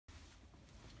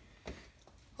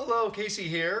Hello, Casey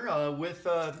here with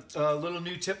a little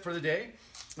new tip for the day.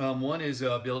 One is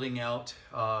building out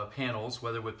panels,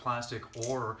 whether with plastic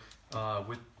or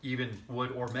with even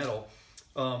wood or metal.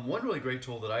 One really great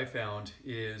tool that I found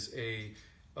is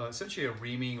essentially a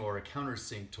reaming or a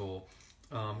countersink tool.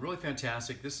 Really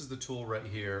fantastic. This is the tool right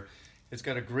here. It's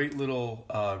got a great little,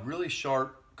 really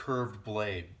sharp curved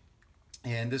blade.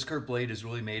 And this curved blade is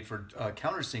really made for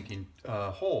countersinking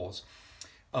holes.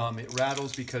 It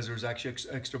rattles because there's actually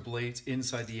extra blades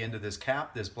inside the end of this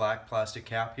cap, this black plastic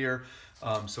cap here.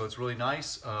 So it's really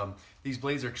nice. These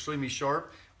blades are extremely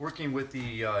sharp. Working with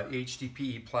the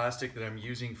HDPE plastic that I'm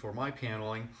using for my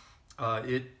paneling,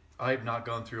 I have not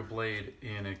gone through a blade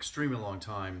in an extremely long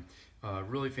time.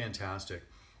 Really fantastic.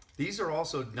 These are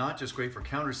also not just great for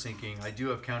countersinking. I do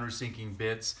have countersinking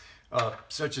bits,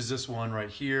 such as this one right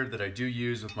here that I do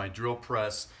use with my drill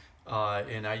press.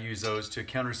 And I use those to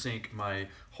countersink my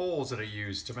holes that I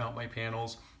use to mount my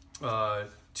panels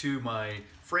to my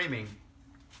framing,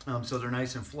 so they're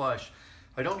nice and flush.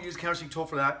 I don't use a countersink tool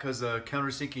for that because a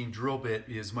countersinking drill bit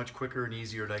is much quicker and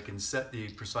easier, and I can set the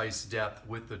precise depth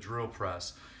with the drill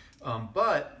press.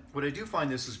 But what I do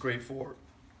find this is great for,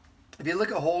 if you look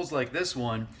at holes like this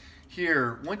one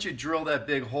here, once you drill that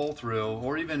big hole through,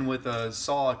 or even with a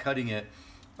saw cutting it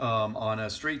on a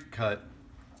straight cut,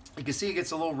 you can see it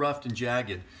gets a little roughed and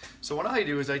jagged. So what I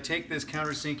do is I take this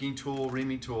countersinking tool,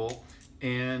 reaming tool,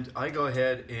 and I go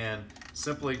ahead and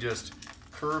simply just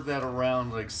curve that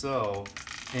around like so,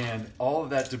 and all of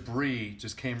that debris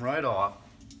just came right off.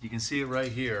 You can see it right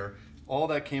here. All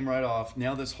that came right off.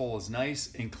 Now this hole is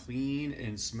nice and clean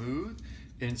and smooth,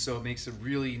 and so it makes a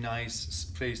really nice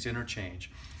spaced interchange.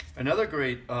 Another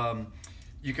great,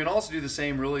 you can also do the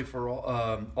same really for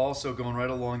also going right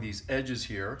along these edges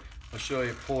here. I'll show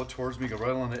you, pull it towards me, go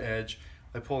right along the edge.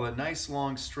 I pull that nice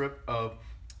long strip of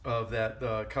that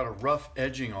kind of rough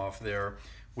edging off there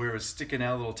where it's sticking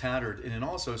out a little tattered, and it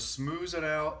also smooths it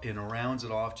out and rounds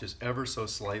it off just ever so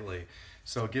slightly.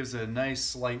 So it gives it a nice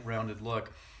slight rounded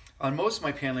look. On most of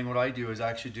my paneling, what I do is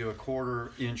actually do a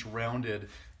 1/4 inch rounded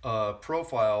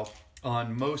profile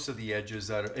on most of the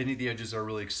edges, any of the edges that are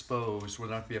really exposed will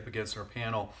not be up against our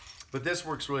panel. But this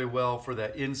works really well for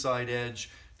that inside edge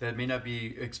that may not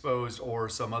be exposed, or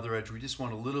some other edge. We just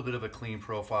want a little bit of a clean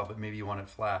profile, but maybe you want it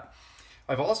flat.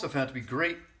 I've also found it to be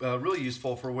great, really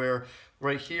useful for where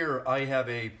right here I have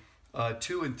a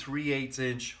 2 3/8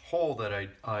 inch hole that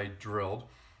I drilled,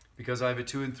 because I have a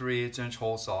 2 3/8 inch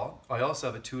hole saw. I also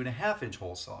have a 2.5 inch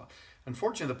hole saw.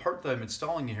 Unfortunately, the part that I'm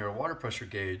installing in here, a water pressure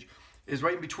gauge, is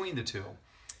right in between the two.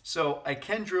 So I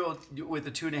can drill with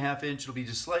a 2.5 inch. It'll be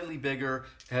just slightly bigger.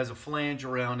 It has a flange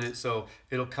around it, so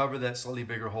it'll cover that slightly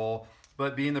bigger hole.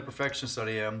 But being the perfectionist that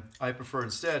I am, I prefer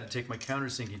instead to take my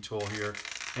countersinking tool here,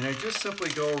 and I just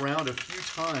simply go around a few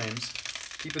times,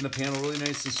 keeping the panel really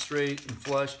nice and straight and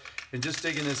flush, and just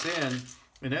digging this in.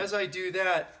 And as I do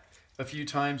that a few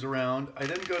times around, I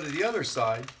then go to the other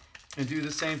side and do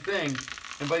the same thing.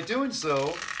 And by doing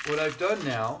so, what I've done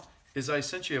now is I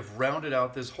essentially have rounded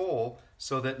out this hole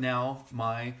so that now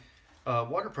my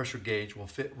water pressure gauge will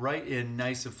fit right in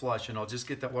nice and flush. And I'll just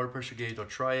get that water pressure gauge, I'll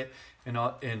try it, and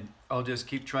I'll just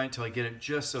keep trying until I get it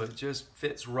just so it just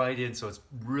fits right in, so it's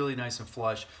really nice and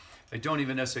flush. I don't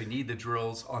even necessarily need the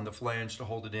drills on the flange to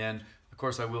hold it in. Of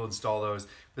course, I will install those,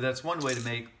 but that's one way to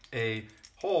make a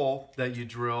hole that you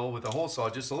drill with a hole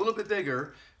saw just a little bit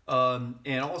bigger,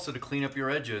 and also to clean up your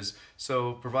edges.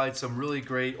 So provide some really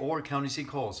great, or countersink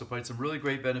holes, so provide some really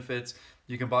great benefits.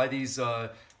 You can buy these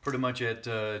pretty much at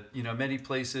many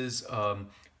places,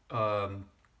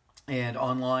 and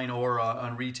online or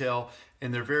on retail,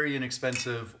 and they're very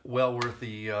inexpensive, well worth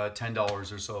the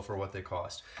 $10 or so for what they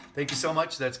cost. Thank you so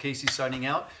much. That's Casey signing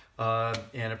out,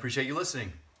 and I appreciate you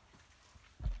listening.